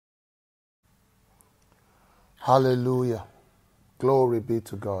Hallelujah. Glory be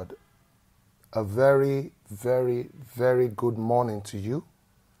to God. A very, very, very good morning to you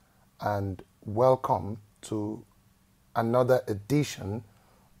and welcome to another edition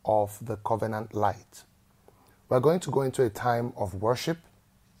of the Covenant Light. We're going to go into a time of worship.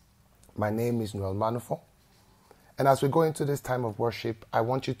 My name is Noel Manufo. And as we go into this time of worship, I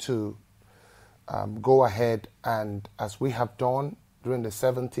want you to go ahead and, as we have done during the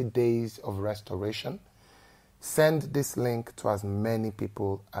 70 days of restoration, send this link to as many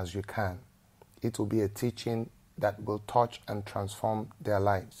people as you can. It will be a teaching that will touch and transform their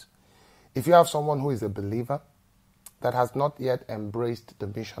lives. If you have someone who is a believer that has not yet embraced the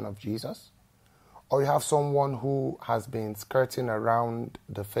mission of Jesus, or you have someone who has been skirting around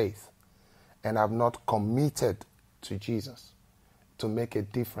the faith and have not committed to Jesus to make a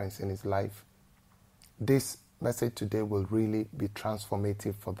difference in his life, this message today will really be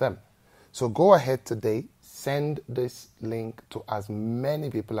transformative for them. So go ahead today, send this link to as many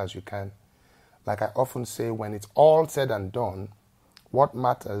people as you can. Like I often say, when it's all said and done, what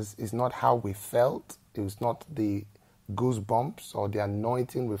matters is not how we felt, it was not the goosebumps or the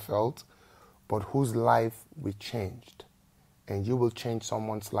anointing we felt, but whose life we changed. And you will change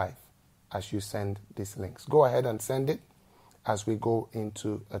someone's life as you send these links. Go ahead and send it as we go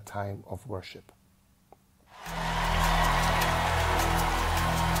into a time of worship.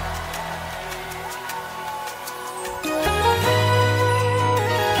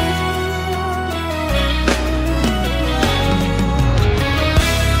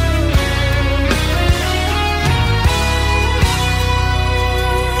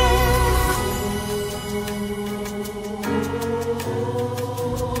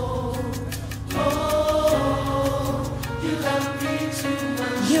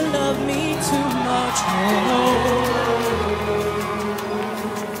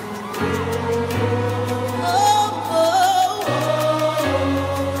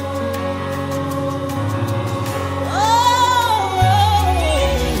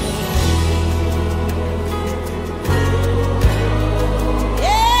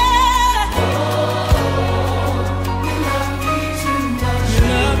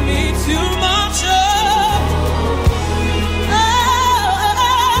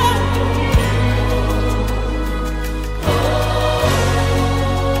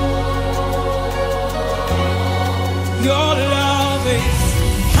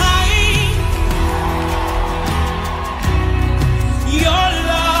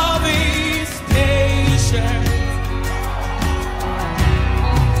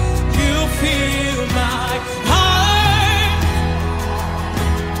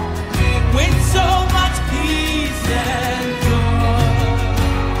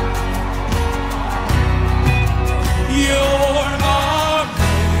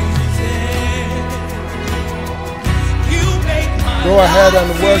 Go ahead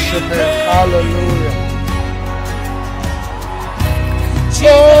and worship him. Hallelujah.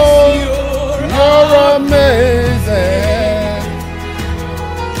 Oh, you're amazing.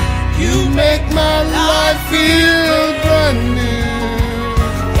 You make my life feel brand new.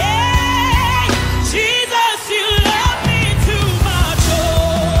 Hey, Jesus, you love me too much. Oh,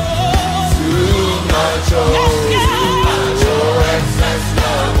 too much. Oh,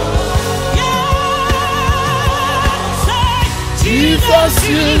 Jesus,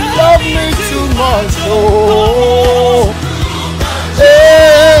 you love me too much, oh,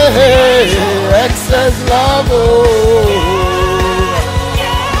 hey, excess love, oh.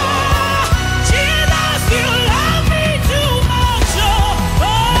 Jesus, you love me too much, oh,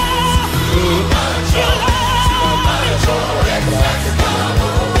 too much, you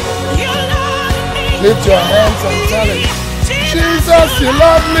love me. Lift your hands and tell him, Jesus, you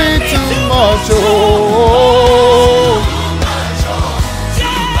love me too much, oh.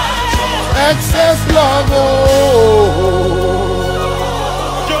 Excess love, oh.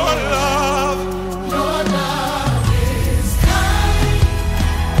 Your love is kind.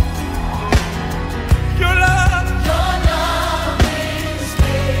 Your love is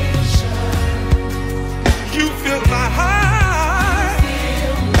patient. You fill my heart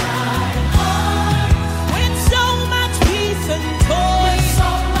with so much peace and joy.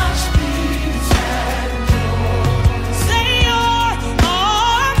 Say you're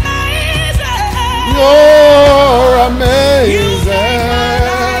amazing. You're amazing.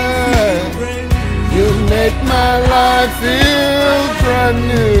 You make my life feel brand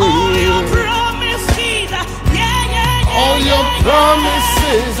new. All your promises, All your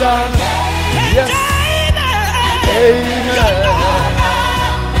promises are yes. Amen.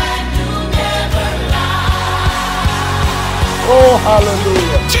 Oh,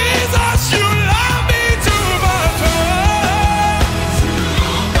 hallelujah. Jesus, you love me too much.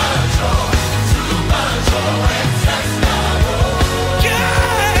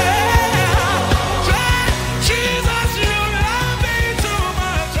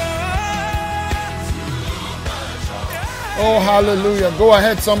 Oh, hallelujah. Go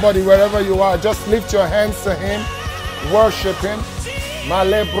ahead, somebody, wherever you are. Just lift your hands to him. Worship him.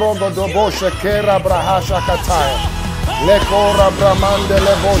 Male brogo dobosha kera brahasha kataya. Lekora bramande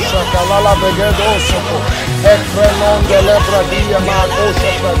lebosha kalala begedosoko. Ekrenon de lebradia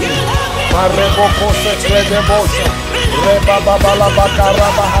magosha pradia. Mareboko se kredebosha. Reba babala bakara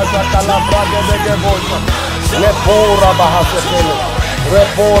bahasha kalabrage begebosha. Lepora bahasha kele.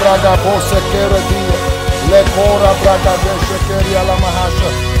 Repora da bose keredia. Lekora braga deshe keria la mahasha.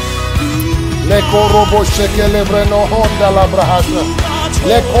 Lekoro boshe kele breno honda la brahasha.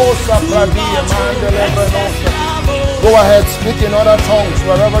 Lekosa pradia mande lebrenosha. Go ahead, speak in other tongues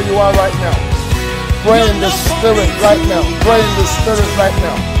wherever you are right now. Pray in the spirit right now. Pray in the spirit right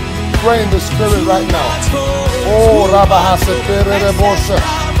now. Pray in the spirit right now. Oh, Rabahasa Perebosha.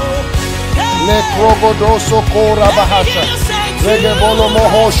 Lekrogodoso ko Rabahasha. Regebolo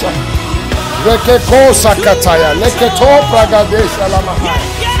Mohosha. Rekekosa Kataya. Leketo Pragadesha Lamahai.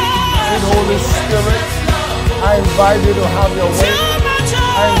 In Holy Spirit, I invite you to have your way.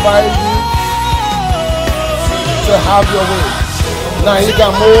 I invite you to have your way. Naiga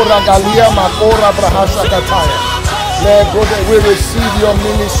Mora Galia Makora Brahasha Kataya. We receive your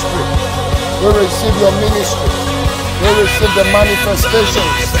ministry. We receive your ministry. We receive the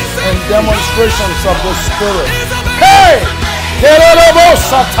manifestations and demonstrations of the Spirit. Hey! Kerebo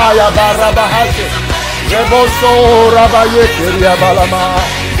Sataya Barabahate. Reboso Rabaye Kiria Balama.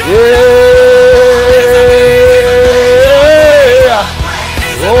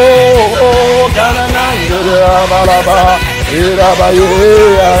 Oh, Ganananda Balaba. Irabaye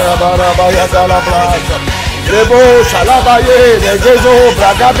Barabaya Galabra. Rebo Salabaye, Negezo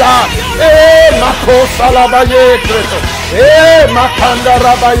Bragada, Mako Salabaye, Makanda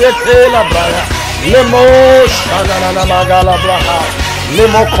Rabaye, Kela Braya, Lemo Shanana Magala Braha,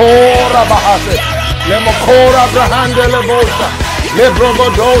 Lemokora Bahase, Lemokora Brahande Lebosa,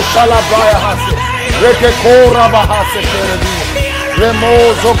 Lebrogodo Shalabraya Hase, Rekekora Bahase Keredi, Remo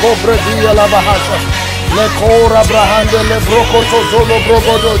Zoko Bredia La Bahasa, Lekora Brahande Lebrokoto Zolo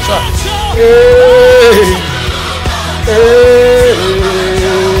Brogodocha.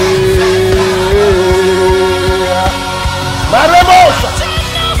 Maremosa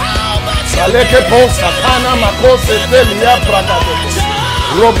Saleke posa Kana Makose Telia Pragado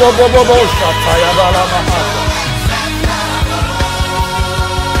Robobobosa Tayabala Mahasa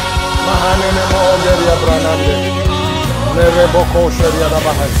Mahanene Mogeria Branande Nereboko Sheria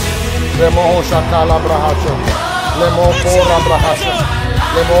Bahas Remo Shakala Brahasha Lemo Kora Brahasha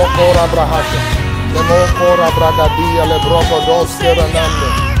Lemo Kora Brahasha Lemo Kora Bragadia Le Broco Dos Keranande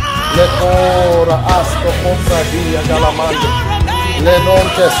Le Kora Asto Compradia Galamande Le Non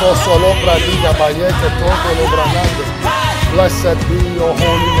Que Sosolo Pradiga Bayete Toto Lo Branande. Blessed be your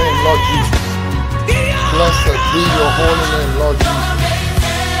holy name, Lord Jesus. Blessed be your holy name, Lord Jesus.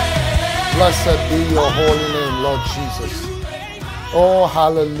 Blessed be your holy name, Lord Jesus. Oh,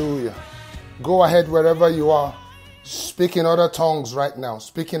 hallelujah. Go ahead wherever you are. Speak in other tongues right now.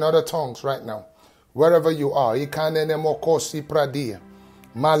 Speak in other tongues right now. Wherever you are. Ikanene mokosi pradia.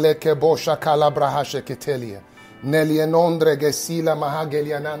 Maleke bosha kalabrahashe ketelia. Nelienondre gesila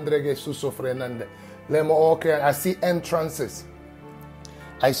mahagelianandre gesusofrenande. Lemo okay. I see entrances.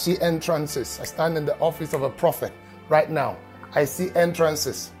 I see entrances. I stand in the office of a prophet right now. I see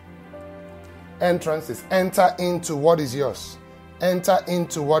entrances. Entrances. Enter into what is yours. Enter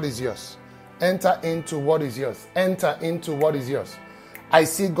into what is yours. Enter into what is yours. Enter into what is yours. I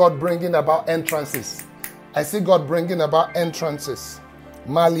see God bringing about entrances. I see God bringing about entrances.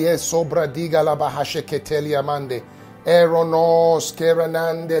 Malie sobra diga la bahashe ketelia mande. Eronos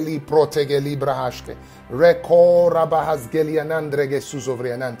kerenande li protege libra hashke. Rekora bahas gelianandre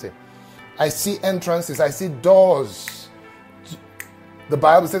gesuzovrianante. I see entrances. I see doors. The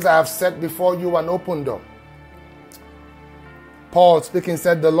Bible says, I have set before you an open door. Paul speaking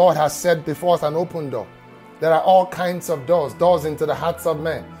said, the Lord has set before us an open door. There are all kinds of doors. Doors into the hearts of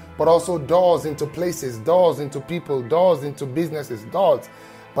men, but also doors into places, doors into people, doors into businesses, doors.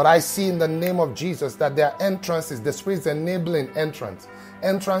 But I see in the name of Jesus that there are entrances. The Spirit is enabling entrance.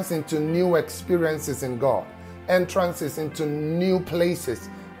 Entrance into new experiences in God. Entrances into new places.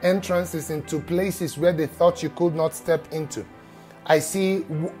 Entrances into places where they thought you could not step into. I see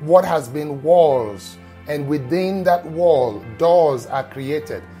what has been walls. And within that wall, doors are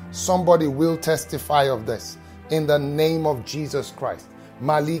created. Somebody will testify of this in the name of Jesus Christ.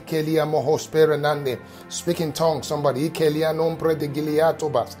 Malikelia mohosperenande. Speak in tongues, somebody. Ikelia nombre de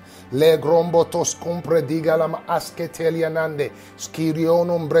giliatobas. Le grombotos compre digalam asketelianande.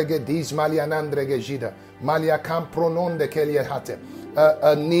 Skirionum bregedis malianandre gegida. Malia camprononde keliahate.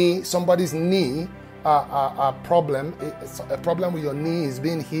 A knee, somebody's knee problem, a problem with your knee is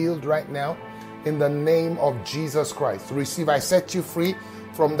being healed right now in the name of Jesus Christ. Receive. I set you free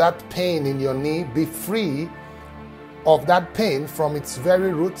from that pain in your knee. Be free of that pain from its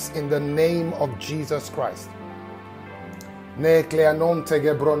very roots in the name of Jesus Christ. There's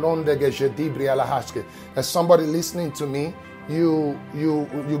somebody listening to me. You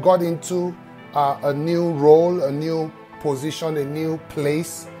got into a new role, a new position, a new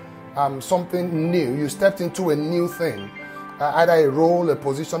place, something new. You stepped into a new thing, either a role, a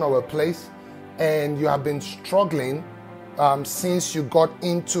position, or a place, and you have been struggling since you got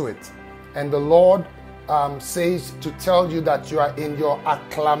into it. And the Lord says to tell you that you are in your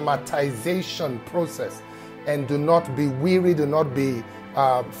acclimatization process, and do not be weary, do not be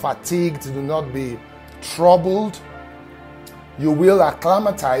fatigued, do not be troubled. You will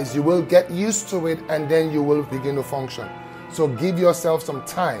acclimatize, you will get used to it, and then you will begin to function. So give yourself some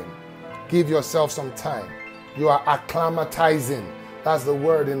time. Give yourself some time. You are acclimatizing. That's the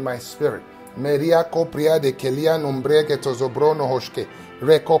word in my spirit. Maria copria de kelia nombre que tozobrono hoshke.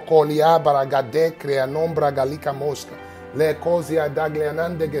 Recocolia baragade crea nombra galika mosca. Le cosia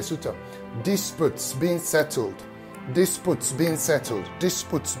daglianande gesuta. Disputes being settled. Disputes being settled.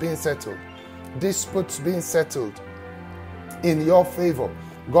 Disputes being settled. Disputes being settled in your favor.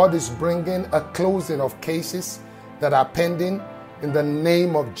 God is bringing a closing of cases that are pending in the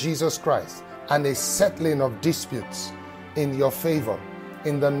name of Jesus Christ, and a settling of disputes in your favor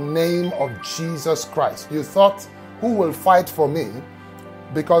in the name of Jesus Christ. You thought, who will fight for me?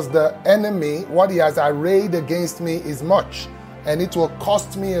 Because the enemy, what he has arrayed against me is much, and it will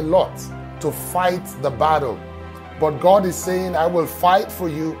cost me a lot to fight the battle. But God is saying, I will fight for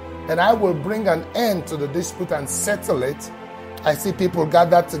you, and I will bring an end to the dispute and settle it. I see people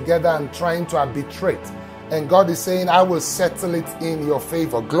gathered together and trying to arbitrate. And God is saying, I will settle it in your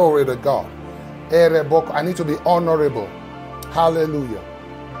favor. Glory to God. I need to be honorable. Hallelujah.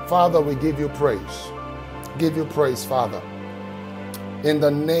 Father, we give you praise. Give you praise, Father. In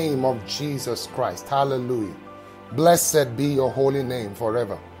the name of Jesus Christ. Hallelujah. Blessed be your holy name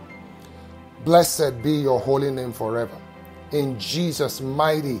forever. Blessed be your holy name forever. In Jesus'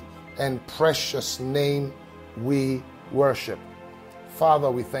 mighty and precious name we worship.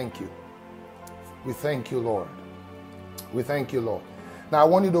 Father, we thank you. We thank you, Lord. We thank you, Lord. Now I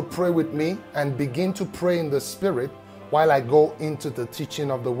want you to pray with me and begin to pray in the Spirit while I go into the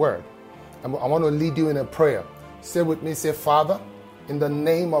teaching of the Word. I want to lead you in a prayer. Say with me, say, Father, in the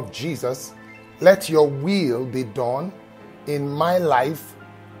name of Jesus, let your will be done in my life.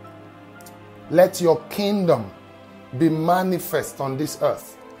 Let your kingdom be manifest on this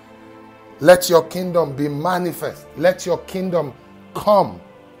earth. Let your kingdom be manifest. Let your kingdom come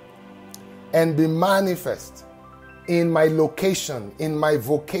and be manifest in my location, in my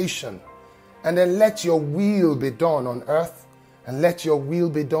vocation. And then let your will be done on earth, and let your will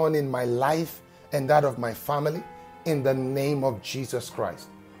be done in my life and that of my family, in the name of Jesus Christ.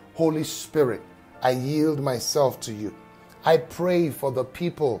 Holy Spirit, I yield myself to you. I pray for the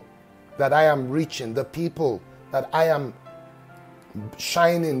people that I am reaching, the people that I am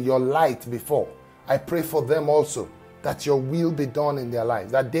shining your light before. I pray for them also, that your will be done in their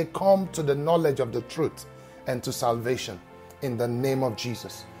lives, that they come to the knowledge of the truth and to salvation in the name of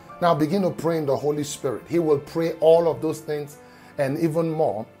Jesus. Now begin to pray in the Holy Spirit. He will pray all of those things and even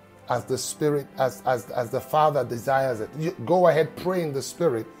more as the Spirit, as the Father desires it. You go ahead, pray in the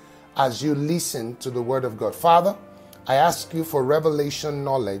Spirit as you listen to the Word of God. Father, I ask you for revelation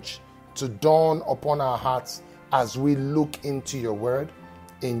knowledge to dawn upon our hearts as we look into your Word.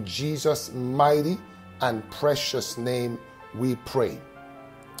 In Jesus' mighty and precious name we pray.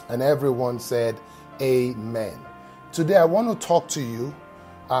 And everyone said, Amen. Today I want to talk to you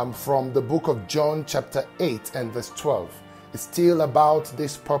from the book of John chapter 8 and verse 12. It's still about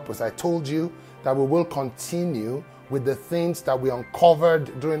this purpose. I told you that we will continue with the things that we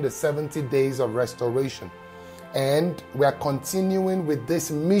uncovered during the 70 days of restoration. And we are continuing with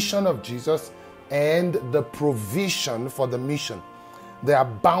this mission of Jesus and the provision for the mission. They are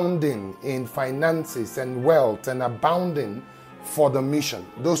abounding in finances and wealth and abounding for the mission.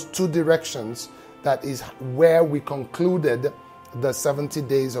 Those two directions, that is where we concluded the 70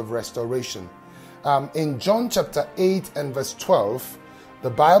 days of restoration. In John chapter 8 and verse 12, the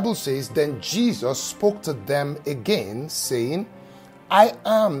Bible says, Then Jesus spoke to them again, saying, I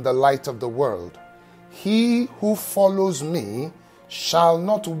am the light of the world. He who follows me shall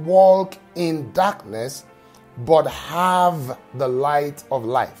not walk in darkness, but have the light of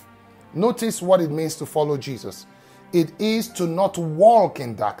life. Notice what it means to follow Jesus. It is to not walk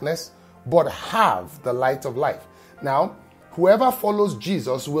in darkness, but have the light of life. Now, whoever follows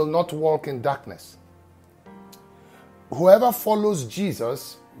Jesus will not walk in darkness. whoever follows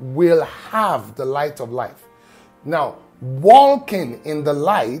Jesus will have the light of life. Now, walking in the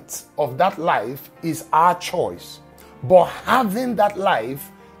light of that life is our choice, but having that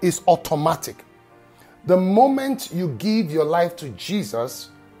life is automatic. The moment you give your life to Jesus,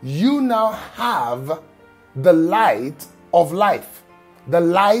 you now have the light of life, the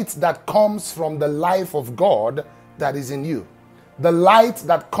light that comes from the life of God that is in you, the light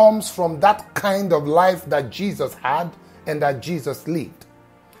that comes from that kind of life that Jesus had and that Jesus lived.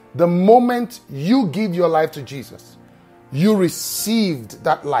 The moment you give your life to Jesus, you received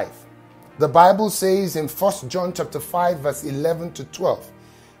that life. The Bible says in 1 John chapter 5 verse 11 to 12,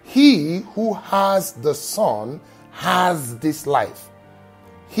 he who has the Son has this life.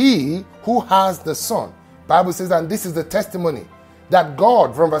 He who has the Son. Bible says, and this is the testimony, that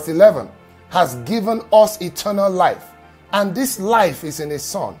God, from verse 11, has given us eternal life. And this life is in his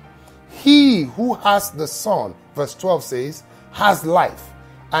Son. He who has the Son, verse 12 says, has life.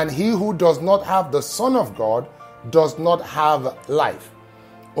 And he who does not have the Son of God does not have life.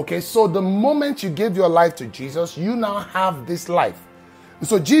 Okay, so the moment you give your life to Jesus, you now have this life.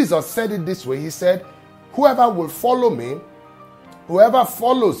 So Jesus said it this way. He said, whoever will follow me, whoever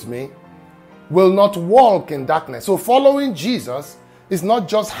follows me will not walk in darkness. So following Jesus is not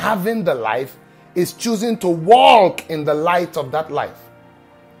just having the life, it's choosing to walk in the light of that life.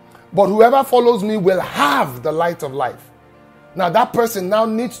 But whoever follows me will have the light of life. Now that person now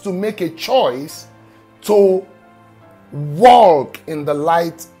needs to make a choice to walk in the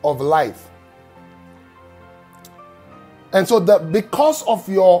light of life. And so because of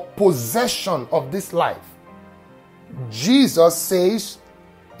your possession of this life, Jesus says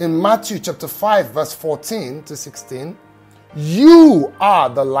in Matthew chapter 5 verse 14 to 16, you are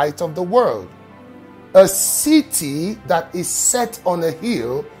the light of the world. A city that is set on a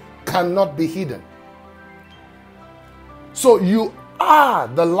hill cannot be hidden. So you are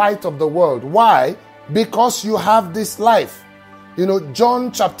the light of the world. Why? Because you have this life. You know,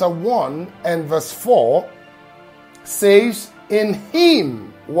 John chapter 1 and verse 4 says, in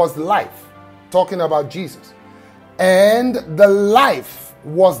him was life, talking about Jesus, and the life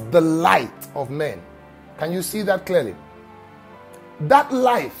was the light of men. Can you see that clearly? That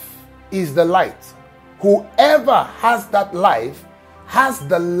life is the light. Whoever has that life has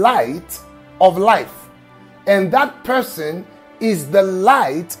the light of life, and that person is the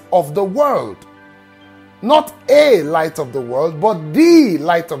light of the world. Not a light of the world, but the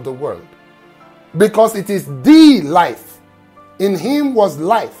light of the world. Because it is the life. In him was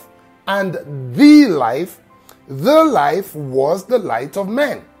life, and the life was the light of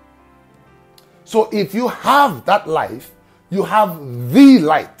men. So if you have that life, you have the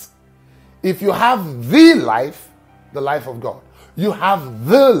light. If you have the life of God, you have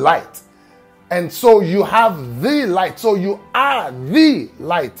the light. And so you have the light. So you are the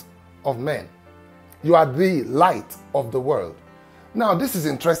light of men. You are the light of the world. Now, this is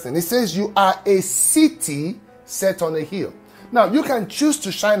interesting. It says you are a city set on a hill. Now, you can choose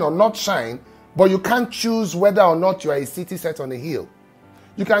to shine or not shine, but you can't choose whether or not you are a city set on a hill.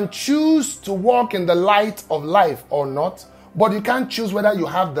 You can choose to walk in the light of life or not, but you can't choose whether you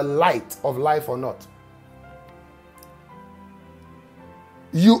have the light of life or not.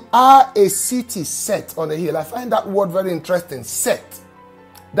 You are a city set on a hill. I find that word very interesting, set.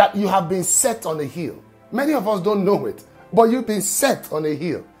 That you have been set on a hill. Many of us don't know it. But you've been set on a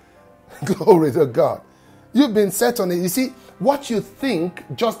hill. Glory to God. You've been set on a hill. You see, what you think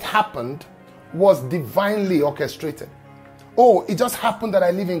just happened was divinely orchestrated. Oh, it just happened that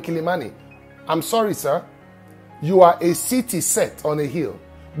I live in Kilimani. I'm sorry, sir. You are a city set on a hill.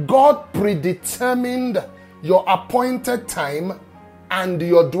 God predetermined your appointed time and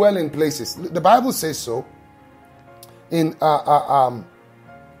your dwelling places. The Bible says so in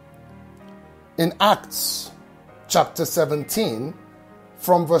Acts chapter 17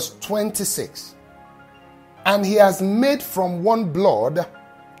 from verse 26. And he has made from one blood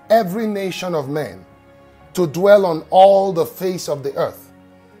every nation of men to dwell on all the face of the earth,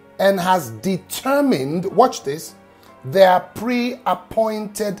 and has determined, watch this, their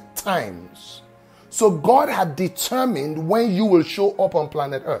pre-appointed times. So God had determined when you will show up on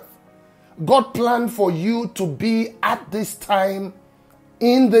planet earth. God planned for you to be at this time,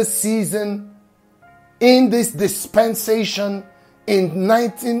 in this season, in this dispensation, in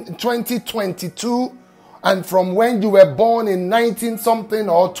 2022, and from when you were born in 19 something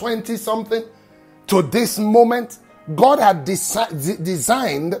or 20 something to this moment, God had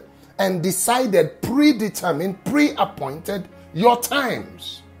designed and decided, predetermined, pre-appointed your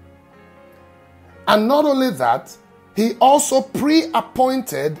times. And not only that, he also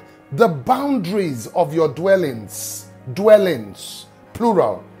pre-appointed the boundaries of your dwellings dwellings,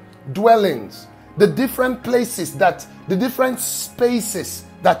 plural, dwellings, the different places the different spaces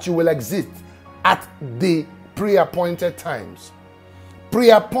that you will exist at the pre-appointed times.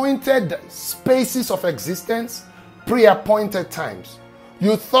 Pre-appointed spaces of existence, pre-appointed times.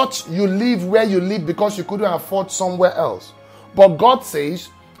 You thought you live where you live because you couldn't afford somewhere else. But God says,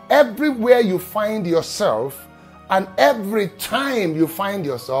 everywhere you find yourself and every time you find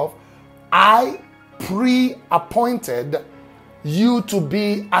yourself, I pre-appointed you to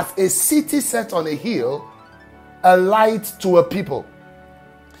be as a city set on a hill, a light to a people.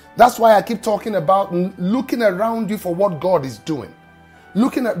 That's why I keep talking about looking around you for what God is doing.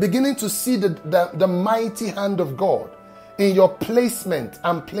 Beginning to see the mighty hand of God in your placement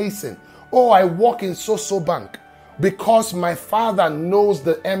and placing. Oh, I work in so bank because my father knows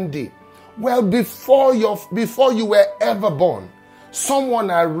the MD. Well, before you were ever born,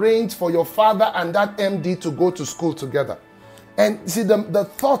 someone arranged for your father and that MD to go to school together. And see, the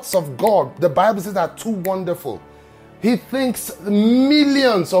thoughts of God, the Bible says, are too wonderful. He thinks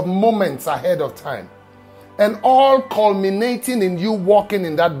millions of moments ahead of time, and all culminating in you walking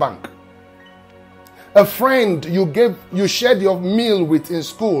in that bank. A friend you shared your meal with in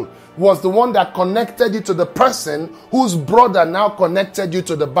school was the one that connected you to the person whose brother now connected you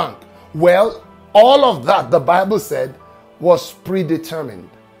to the bank. Well, all of that, the Bible said, was predetermined,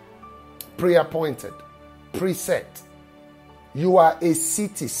 pre-appointed, preset. You are a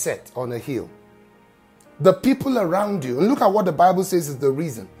city set on a hill. The people around you, and look at what the Bible says is the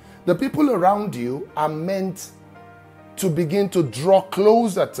reason. The people around you are meant to begin to draw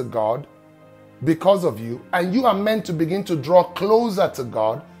closer to God because of you, and you are meant to begin to draw closer to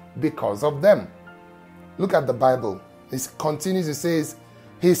God because of them. Look at the Bible. It continues, it says,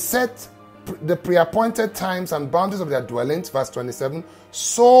 He set the pre-appointed times and boundaries of their dwellings, verse 27,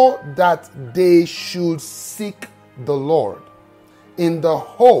 so that they should seek the Lord in the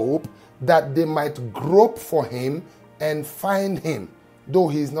hope that they might grope for Him and find Him, though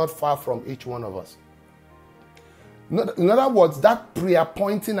He is not far from each one of us. In other words, that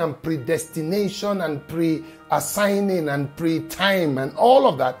pre-appointing and predestination and pre-assigning and pre-time and all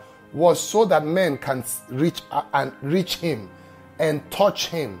of that was so that men can reach Him and touch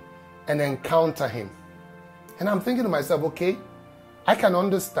Him and encounter Him. And I'm thinking to myself, okay, I can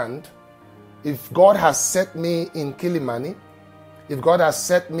understand if God has set me in Kilimani, if God has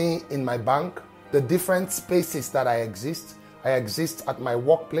set me in my bank, the different spaces that I exist at my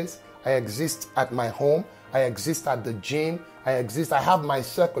workplace, I exist at my home, I exist at the gym, I have my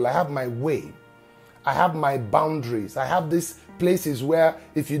circle, I have my way, I have my boundaries, I have these places where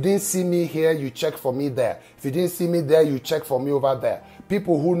if you didn't see me here, you check for me there. If you didn't see me there, you check for me over there.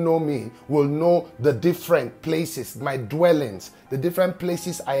 People who know me will know the different places, my dwellings, the different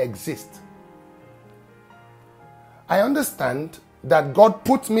places I exist. I understand that God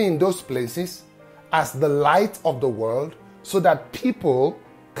put me in those places as the light of the world so that people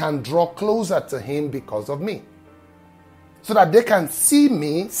can draw closer to Him because of me. So that they can see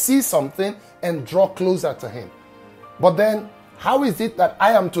me, see something, and draw closer to Him. But then, how is it that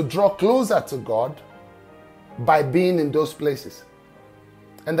I am to draw closer to God? By being in those places.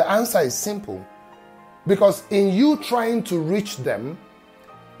 And the answer is simple. Because in you trying to reach them,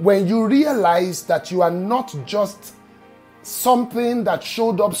 when you realize that you are not just something that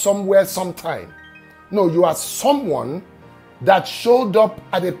showed up somewhere sometime. No, you are someone that showed up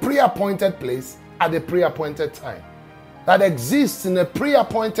at a pre-appointed place at a pre-appointed time. That exists in a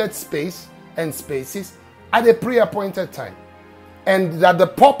pre-appointed space and spaces at a pre-appointed time. And that the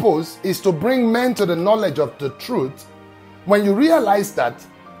purpose is to bring men to the knowledge of the truth. When you realize that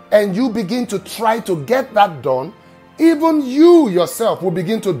and you begin to try to get that done, even you yourself will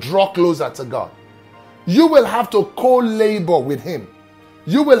begin to draw closer to God. You will have to co-labor with Him.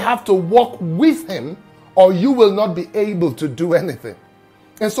 You will have to walk with Him, or you will not be able to do anything.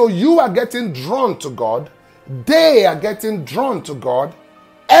 And so you are getting drawn to God. They are getting drawn to God.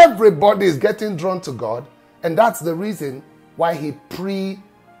 Everybody is getting drawn to God. And that's the reason why He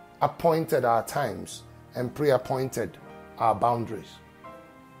pre-appointed our times and pre-appointed our boundaries.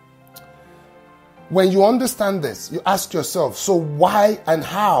 When you understand this, you ask yourself, so why and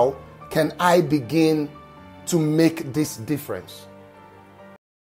how can I begin to make this difference?